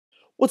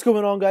What's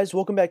going on, guys?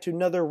 Welcome back to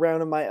another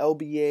round of my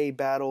LBA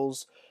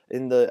battles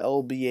in the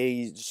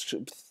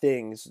LBA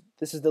things.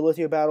 This is the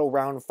Lithia battle,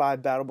 round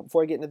 5 battle. But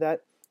before I get into that,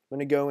 I'm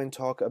going to go and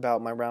talk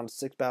about my round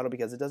 6 battle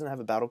because it doesn't have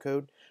a battle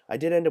code. I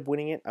did end up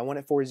winning it. I won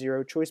it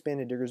 4-0. Choice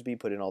Band and Diggersby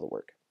put in all the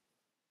work.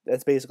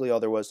 That's basically all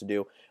there was to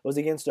do. It was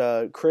against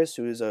Chris,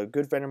 who is a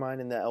good friend of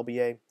mine in the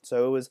LBA.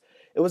 So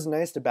it was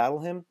nice to battle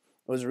him.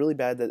 It was really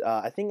bad that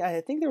I think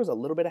there was a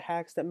little bit of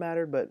hacks that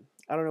mattered, but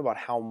I don't know about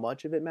how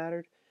much of it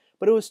mattered.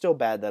 But it was still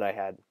bad that I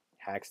had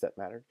hacks that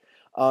mattered.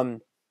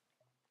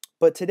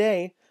 But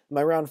today,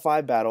 my round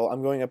 5 battle,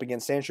 I'm going up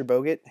against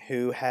Sandshrews,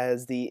 who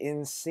has the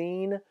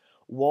insane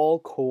wall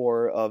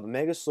core of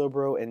Mega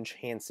Slowbro and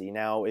Chansey.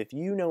 Now, if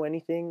you know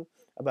anything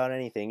about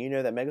anything, you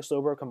know that Mega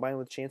Slowbro combined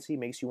with Chansey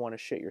makes you want to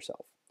shit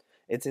yourself.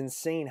 It's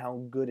insane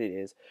how good it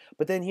is.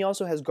 But then he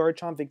also has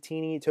Garchomp,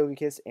 Victini,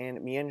 Togekiss, and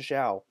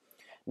Mienshao.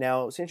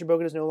 Now,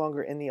 Sandshrews is no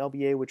longer in the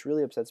LBA, which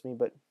really upsets me,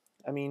 but,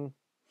 I mean,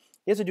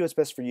 he has to do what's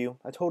best for you.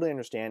 I totally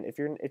understand. If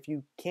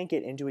you can't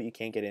get into it, you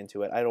can't get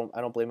into it. I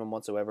don't blame him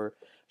whatsoever.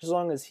 As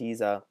long as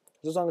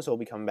he'll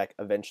be coming back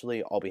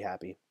eventually, I'll be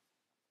happy.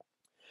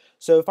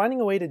 So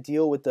finding a way to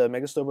deal with the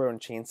Mega Slowbro and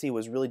Chansey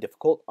was really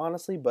difficult,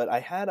 honestly, but I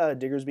had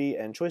Diggersby,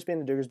 and Choice Band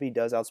and Diggersby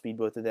does outspeed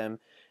both of them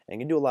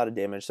and can do a lot of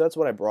damage, so that's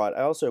what I brought.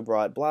 I also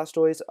brought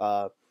Blastoise,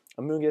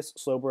 Amoonguss,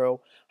 Slowbro,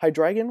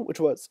 Hydreigon,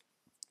 which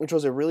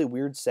was a really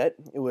weird set.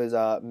 It was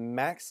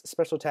max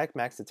special attack,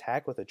 max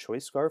attack with a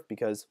Choice Scarf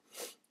because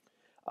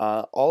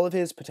all of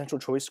his potential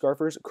Choice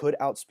Scarfers could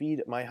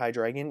outspeed my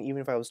Hydreigon,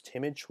 even if I was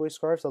timid Choice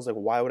Scarfs. I was like,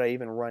 why would I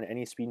even run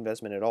any speed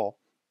investment at all?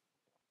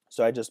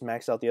 So I just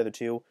maxed out the other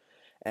two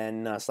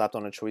and slapped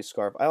on a Choice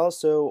Scarf. I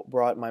also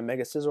brought my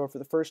Mega Scizor for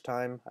the first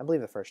time. I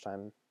believe the first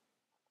time.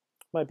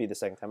 Might be the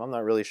second time. I'm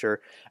not really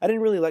sure. I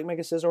didn't really like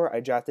Mega Scizor.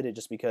 I drafted it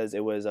just because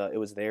it was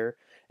there,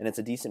 and it's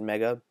a decent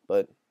Mega,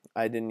 but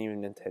I didn't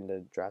even intend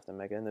to draft a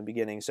Mega in the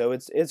beginning, so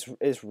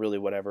it's really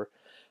whatever.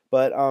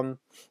 But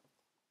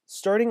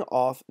starting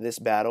off this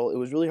battle, it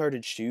was really hard to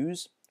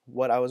choose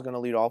what I was going to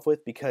lead off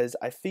with because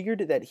I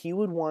figured that he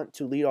would want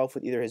to lead off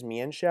with either his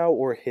Mienshao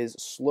or his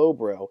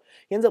Slowbro.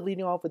 He ends up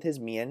leading off with his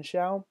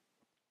Mienshao,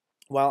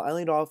 while I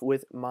lead off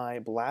with my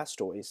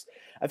Blastoise.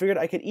 I figured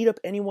I could eat up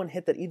any one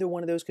hit that either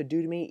one of those could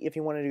do to me if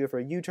he wanted to go for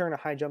a U-turn, a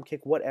high jump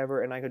kick,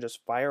 whatever, and I could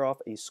just fire off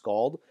a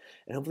Scald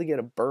and hopefully get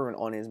a burn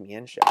on his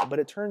Mienshao. But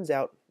it turns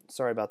out,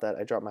 sorry about that,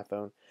 I dropped my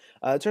phone.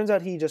 It turns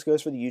out he just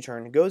goes for the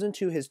U-turn, goes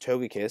into his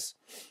Togekiss,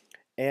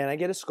 and I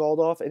get a Scald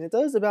off, and it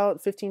does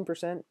about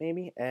 15%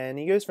 maybe, and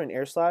he goes for an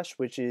Air Slash,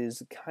 which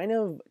is kind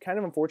of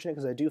unfortunate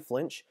because I do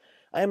flinch.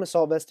 I am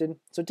Assault Vested,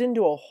 so it didn't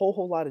do a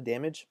whole lot of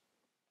damage.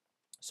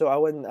 So I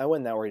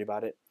wasn't that worried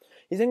about it.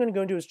 He's then going to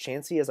go into his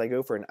Chansey as I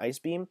go for an Ice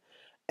Beam,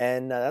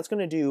 and that's going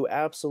to do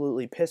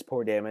absolutely piss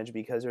poor damage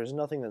because there's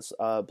nothing that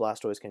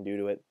Blastoise can do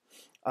to it.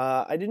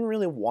 I didn't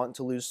really want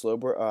to lose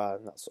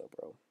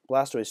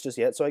Blastoise just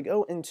yet, so I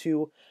go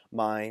into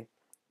my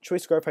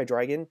Choice Scarf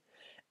Hydreigon,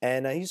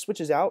 and he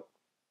switches out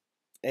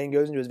and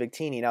goes into his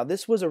Victini. Now,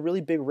 this was a really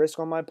big risk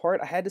on my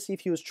part. I had to see if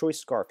he was Choice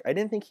Scarfed. I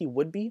didn't think he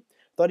would be.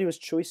 Thought he was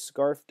Choice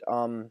Scarfed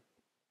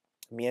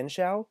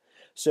Mienshao.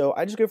 So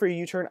I just go for a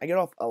U-turn. I get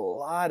off a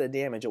lot of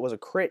damage. It was a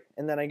crit,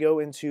 and then I go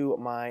into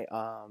my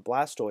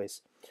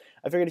Blastoise.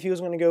 I figured if he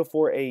was going to go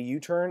for a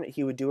U-turn,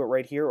 he would do it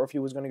right here, or if he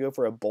was going to go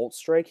for a Bolt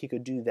Strike, he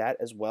could do that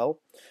as well.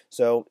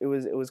 So it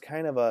was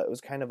kind of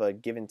a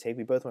give and take.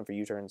 We both went for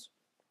U-turns.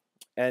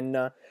 And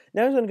now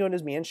he's going to go into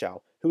his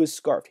Mienshao, who is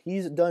Scarfed.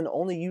 He's done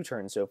only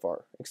U-turns so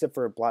far, except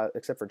for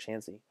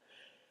Chansey.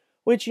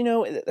 Which, you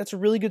know, that's a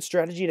really good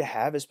strategy to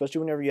have, especially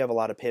whenever you have a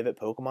lot of pivot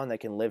Pokemon that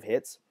can live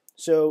hits.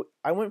 So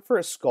I went for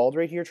a Scald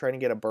right here, trying to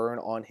get a burn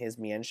on his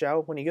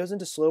Mienshao. When he goes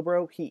into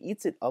Slowbro, he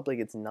eats it up like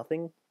it's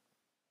nothing.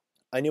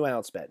 I knew I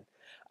outsped.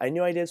 I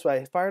knew I did, so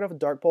I fired off a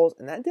Dark Pulse,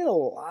 and that did a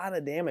lot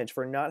of damage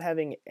for not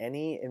having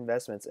any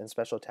investments in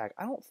Special Attack.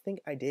 I don't think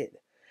I did.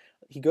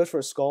 He goes for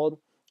a Scald,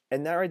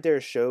 and that right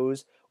there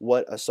shows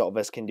what Assault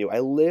Vest can do. I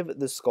live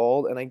the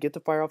Scald, and I get to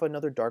fire off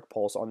another Dark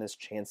Pulse on this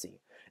Chansey.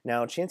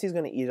 Now, Chansey's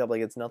going to eat it up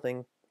like it's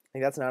nothing.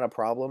 Like, that's not a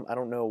problem. I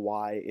don't know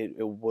why it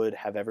would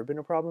have ever been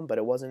a problem, but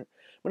it wasn't.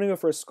 I'm going to go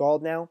for a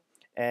Scald now,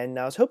 and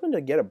I was hoping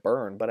to get a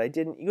burn, but I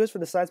didn't. He goes for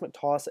the Seismic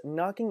Toss,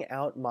 knocking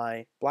out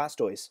my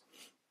Blastoise.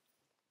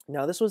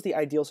 Now, this was the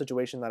ideal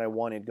situation that I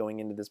wanted going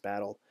into this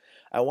battle.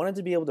 I wanted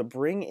to be able to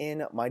bring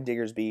in my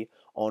Diggersby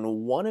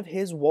on one of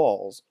his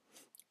walls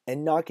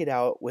and knock it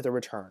out with a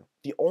return.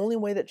 The only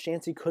way that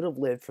Chansey could have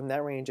lived from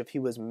that range if he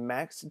was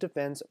max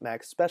defense,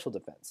 max special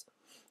defense.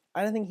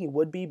 I don't think he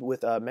would be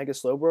with Mega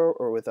Slowbro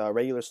or with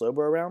regular Slowbro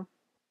around.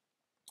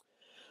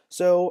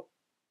 So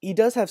he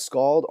does have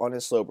Scald on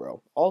his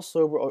Slowbro.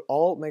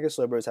 All Mega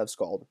Slowbros have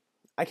Scald.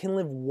 I can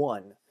live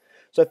one.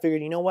 So I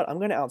figured, you know what? I'm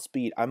going to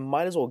outspeed. I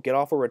might as well get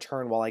off a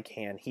return while I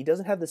can. He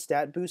doesn't have the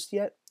stat boost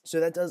yet,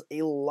 so that does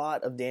a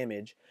lot of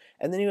damage.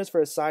 And then he goes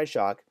for a Side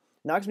Shock,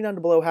 knocks me down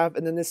to below half,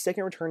 and then this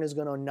second return is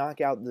going to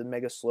knock out the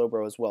Mega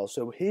Slowbro as well.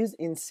 So his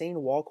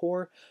insane wall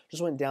core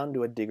just went down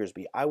to a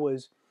Diggersby. I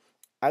was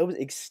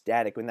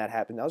ecstatic when that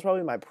happened. That was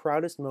probably my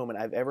proudest moment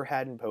I've ever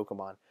had in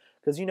Pokemon.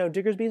 Because, you know,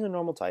 Diggersby is a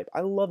normal type.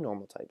 I love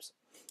normal types.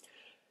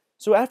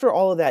 So after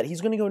all of that, he's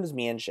going to go into his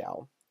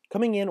Mienshao.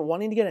 Coming in,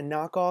 wanting to get a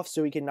knockoff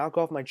so he can knock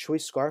off my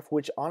Choice Scarf,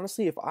 which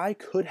honestly, if I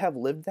could have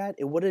lived that,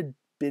 it would have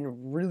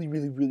been really,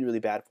 really, really, really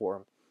bad for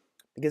him.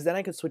 Because then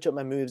I could switch up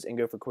my moves and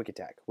go for Quick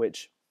Attack,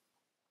 which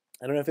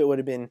I don't know if it would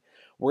have been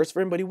worse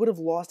for him, but he would have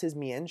lost his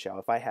Mienshao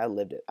if I had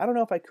lived it. I don't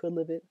know if I could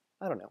live it.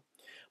 I don't know.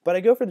 But I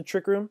go for the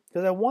Trick Room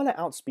because I want to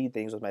outspeed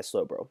things with my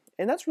Slowbro.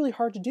 And that's really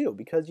hard to do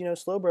because, you know,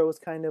 Slowbro is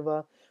kind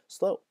of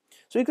slow.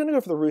 So he's going to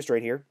go for the Roost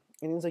right here.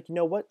 And he's like, you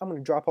know what? I'm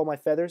going to drop all my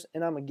feathers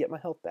and I'm going to get my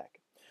health back.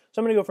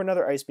 So I'm going to go for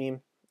another Ice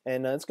Beam.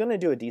 And it's going to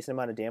do a decent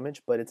amount of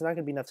damage, but it's not going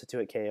to be enough to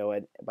 2-hit KO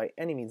it by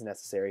any means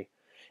necessary.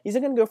 He's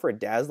going to go for a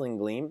Dazzling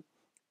Gleam.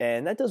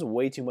 And that does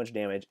way too much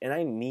damage. And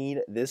I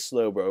need this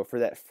Slowbro for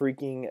that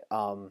freaking,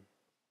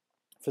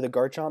 for the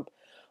Garchomp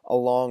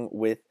along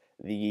with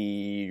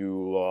the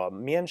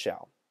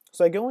Mienshao.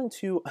 So I go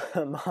into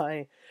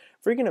my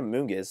freaking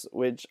Amoonguss,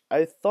 which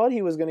I thought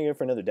he was going to go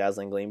for another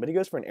Dazzling Gleam, but he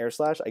goes for an Air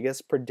Slash, I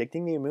guess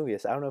predicting the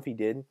Amoonguss. I don't know if he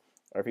did,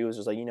 or if he was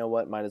just like, you know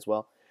what, might as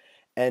well.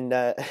 And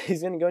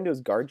he's going to go into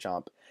his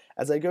Garchomp.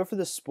 As I go for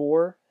the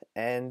Spore,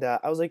 and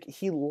I was like,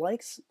 he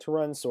likes to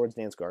run Swords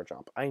Dance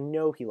Garchomp. I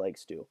know he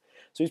likes to.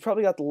 So he's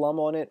probably got the Lum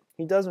on it.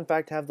 He does, in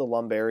fact, have the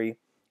Lumberry.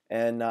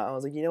 And I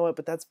was like, you know what,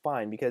 but that's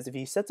fine, because if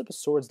he sets up a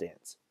Swords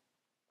Dance,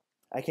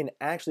 I can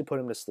actually put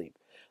him to sleep.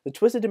 The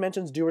Twisted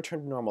Dimensions do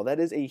return to normal. That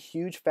is a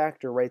huge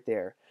factor right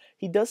there.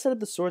 He does set up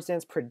the Swords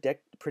Dance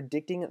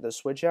predicting the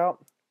switch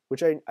out,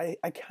 which I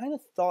kind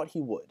of thought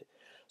he would.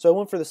 So I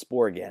went for the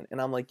Spore again,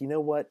 and I'm like, you know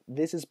what?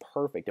 This is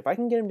perfect. If I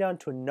can get him down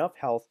to enough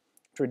health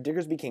to where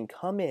Diggersby can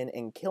come in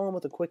and kill him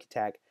with a Quick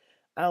Attack,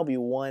 I'll be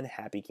one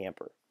happy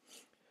camper.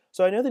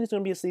 So I know that he's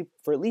going to be asleep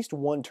for at least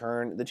one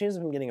turn. The chances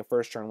of him getting a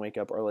first turn wake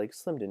up are like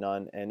slim to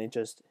none, and it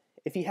just,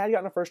 if he had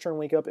gotten a first turn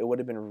wake up, it would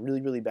have been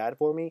really, really bad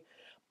for me.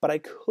 But I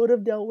could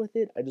have dealt with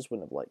it. I just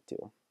wouldn't have liked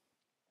to.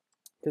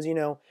 Because, you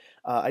know,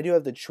 I do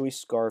have the Choice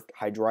Scarf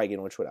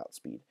Hydreigon, which would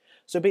outspeed.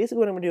 So basically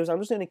what I'm going to do is I'm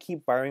just going to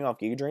keep firing off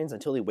Giga Drains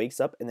until he wakes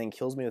up and then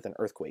kills me with an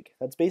Earthquake.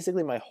 That's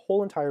basically my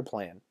whole entire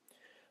plan.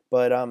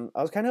 But I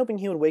was kind of hoping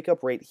he would wake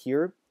up right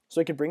here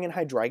so I could bring in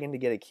Hydreigon to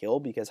get a kill,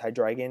 because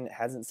Hydreigon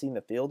hasn't seen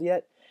the field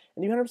yet.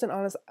 And to be 100%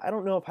 honest, I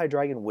don't know if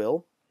Hydreigon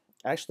will.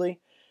 Actually,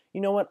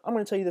 you know what? I'm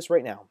going to tell you this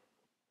right now.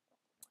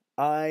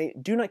 I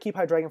do not keep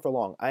Hydreigon for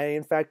long. I,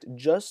 in fact,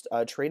 just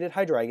traded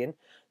Hydreigon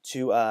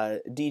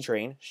to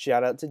D-Train.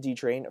 Shout out to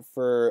D-Train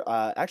for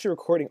actually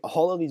recording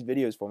all of these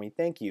videos for me.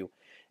 Thank you.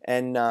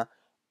 And I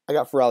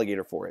got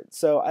Feraligatr for it.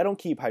 So I don't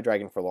keep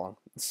Hydreigon for long.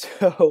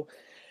 So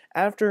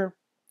after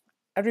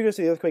he goes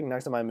to the Earthquake and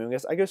knocks on my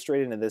Amoonguss, I go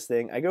straight into this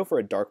thing. I go for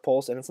a Dark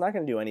Pulse, and it's not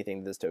going to do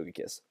anything to this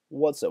Togekiss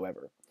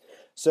whatsoever.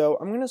 So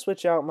I'm going to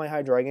switch out my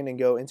Hydreigon and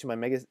go into my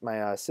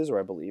Scizor,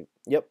 I believe.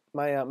 Yep,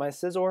 my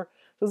Scizor.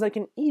 Because I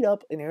can eat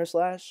up an Air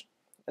Slash,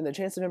 and the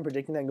chance of him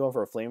predicting that and going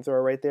for a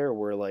Flamethrower right there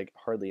were like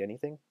hardly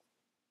anything.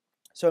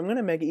 So I'm going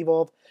to Mega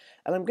Evolve,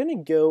 and I'm going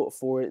to go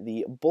for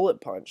the Bullet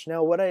Punch.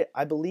 Now, what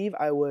I believe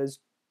I was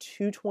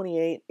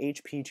 228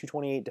 HP,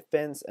 228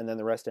 defense, and then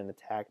the rest in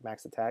attack,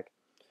 max attack.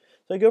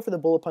 So I go for the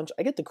Bullet Punch.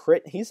 I get the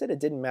crit. He said it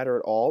didn't matter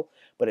at all,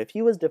 but if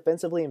he was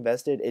defensively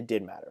invested, it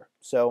did matter.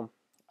 So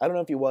I don't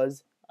know if he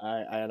was.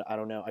 I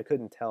don't know. I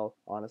couldn't tell,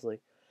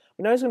 honestly.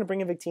 But now he's going to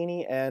bring in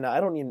Victini, and I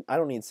don't need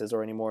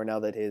Scizor anymore now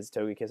that his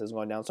Togekiss has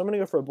gone down. So I'm going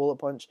to go for a Bullet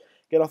Punch,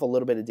 get off a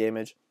little bit of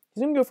damage.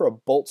 He's going to go for a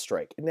Bolt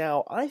Strike.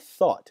 Now, I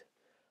thought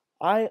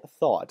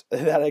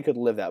that I could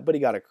live that, but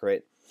he got a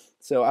crit.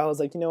 So I was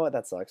like, you know what,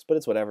 that sucks, but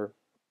it's whatever.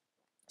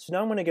 So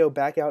now I'm going to go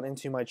back out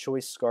into my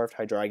Choice Scarfed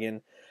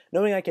Hydreigon,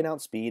 knowing I can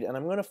outspeed, and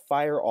I'm going to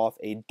fire off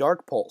a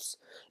Dark Pulse.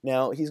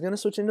 Now, he's going to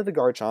switch into the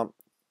Garchomp.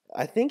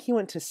 I think he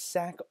went to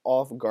sack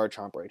off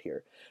Garchomp right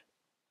here.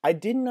 I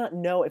did not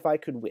know if I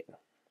could win.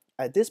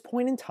 At this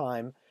point in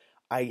time,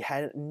 I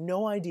had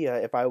no idea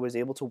if I was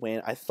able to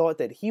win. I thought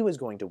that he was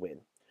going to win.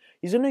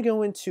 He's going to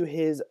go into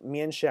his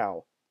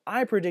Mienshao.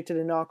 I predicted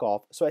a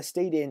knockoff, so I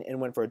stayed in and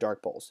went for a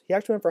Dark Pulse. He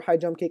actually went for a High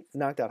Jump Kick,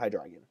 knocked out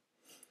Hydreigon.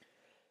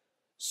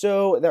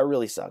 So that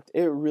really sucked.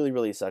 It really,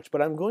 really sucked.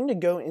 But I'm going to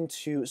go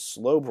into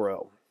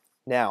Slowbro.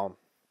 Now,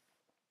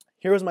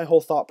 here was my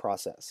whole thought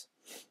process.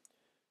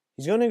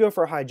 He's going to go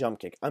for a High Jump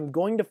Kick. I'm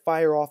going to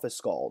fire off a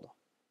Scald.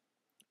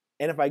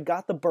 And if I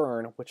got the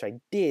burn, which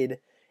I did,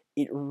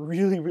 it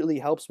really, really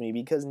helps me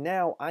because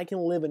now I can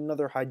live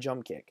another High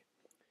Jump Kick.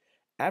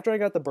 After I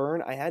got the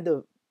burn, I had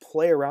to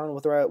play around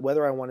with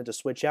whether I wanted to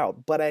switch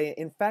out, but I,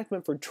 in fact,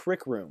 went for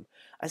Trick Room.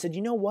 I said,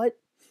 you know what?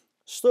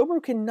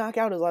 Slowbro can knock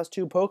out his last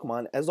two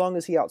Pokemon as long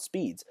as he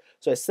outspeeds.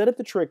 So I set up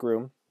the Trick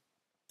Room.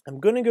 I'm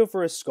going to go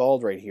for a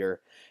Scald right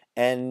here,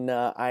 and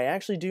I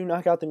actually do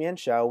knock out the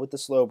Mienshao with the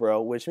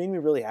Slowbro, which made me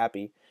really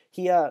happy.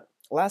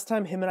 Last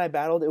time him and I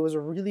battled, it was a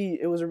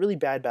really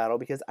bad battle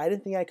because I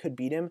didn't think I could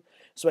beat him.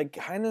 So I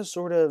kind of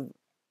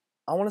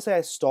I want to say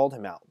I stalled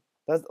him out.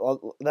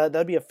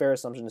 That'd be a fair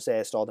assumption to say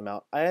I stalled him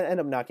out. I ended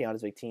up knocking out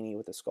his Victini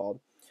with a Scald,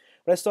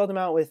 but I stalled him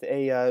out with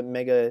a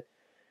Mega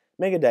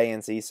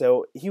Diancie.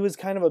 So he was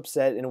kind of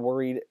upset and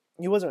worried.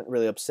 He wasn't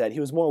really upset. He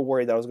was more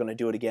worried that I was going to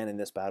do it again in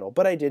this battle,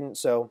 but I didn't.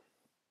 So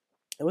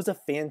It was a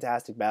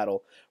fantastic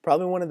battle.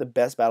 Probably one of the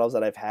best battles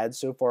that I've had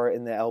so far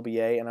in the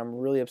LBA, and I'm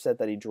really upset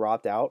that he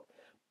dropped out.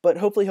 But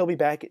hopefully he'll be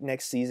back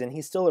next season.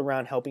 He's still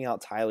around helping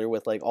out Tyler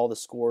with like all the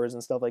scores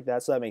and stuff like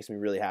that, so that makes me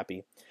really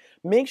happy.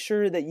 Make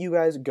sure that you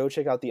guys go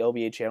check out the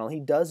LBA channel. He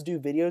does do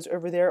videos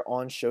over there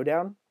on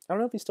Showdown. I don't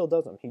know if he still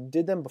does them. He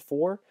did them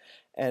before,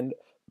 and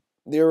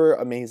they were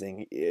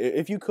amazing.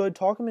 If you could,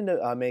 talk him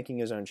into making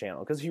his own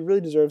channel, because he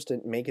really deserves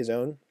to make his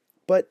own.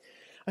 But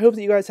I hope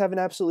that you guys have an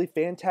absolutely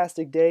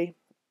fantastic day.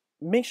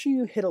 Make sure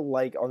you hit a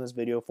like on this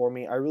video for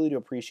me. I really do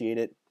appreciate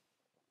it.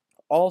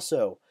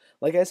 Also,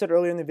 like I said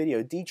earlier in the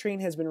video, D-Train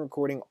has been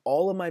recording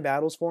all of my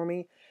battles for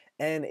me,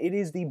 and it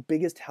is the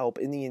biggest help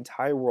in the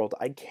entire world.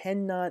 I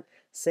cannot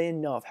say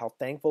enough how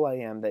thankful I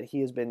am that he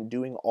has been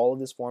doing all of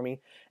this for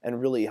me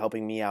and really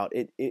helping me out.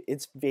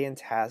 It's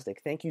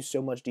fantastic. Thank you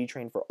so much,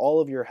 D-Train, for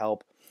all of your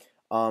help.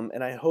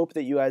 And I hope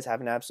that you guys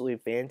have an absolutely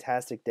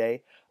fantastic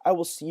day. I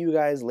will see you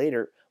guys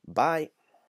later. Bye.